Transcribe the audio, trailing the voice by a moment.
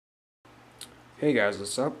Hey guys,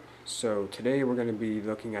 what's up? So today we're going to be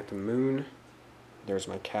looking at the moon. There's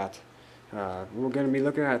my cat. We're going to be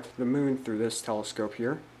looking at the moon through this telescope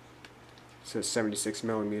here. It's a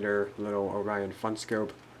 76mm little Orion fun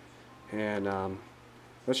scope, and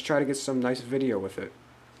let's try to get some nice video with it.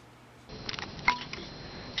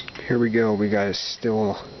 Here we go. We got a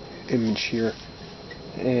still image here,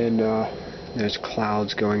 and there's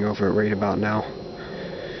clouds going over it right about now.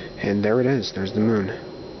 And there it is. There's the moon.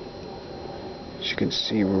 As you can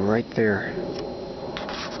see right there.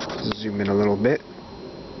 Zoom in a little bit.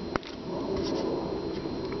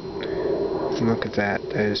 Look at that.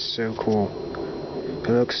 That is so cool. It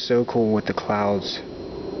looks so cool with the clouds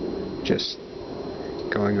just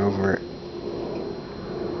going over it.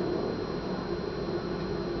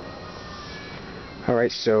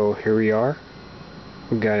 Alright, so here we are.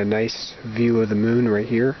 We've got a nice view of the moon right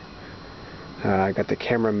here. I got the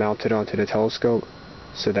camera mounted onto the telescope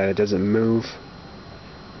so that it doesn't move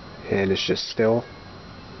and it's just still.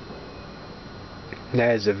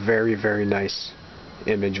 That is a very, very nice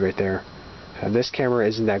image right there. This camera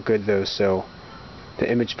isn't that good though, so the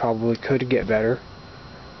image probably could get better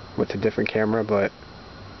with a different camera, but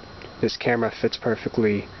this camera fits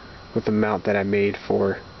perfectly with the mount that I made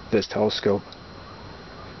for this telescope.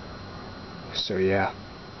 So yeah,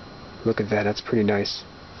 look at that, that's pretty nice.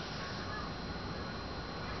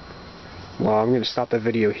 Well, I'm going to stop the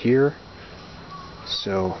video here,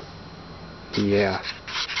 so yeah.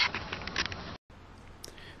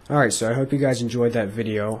 Alright, so I hope you guys enjoyed that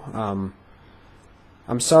video.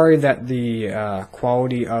 I'm sorry that the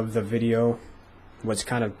quality of the video was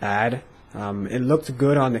kind of bad. It looked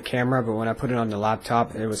good on the camera, but when I put it on the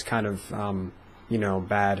laptop, it was kind of,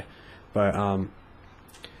 bad. But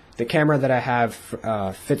the camera that I have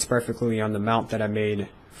fits perfectly on the mount that I made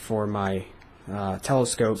for my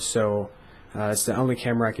telescope, so it's the only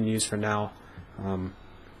camera I can use for now.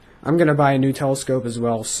 I'm going to buy a new telescope as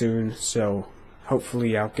well soon, so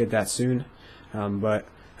hopefully I'll get that soon. But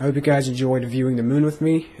I hope you guys enjoyed viewing the moon with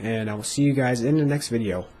me, and I will see you guys in the next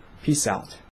video. Peace out.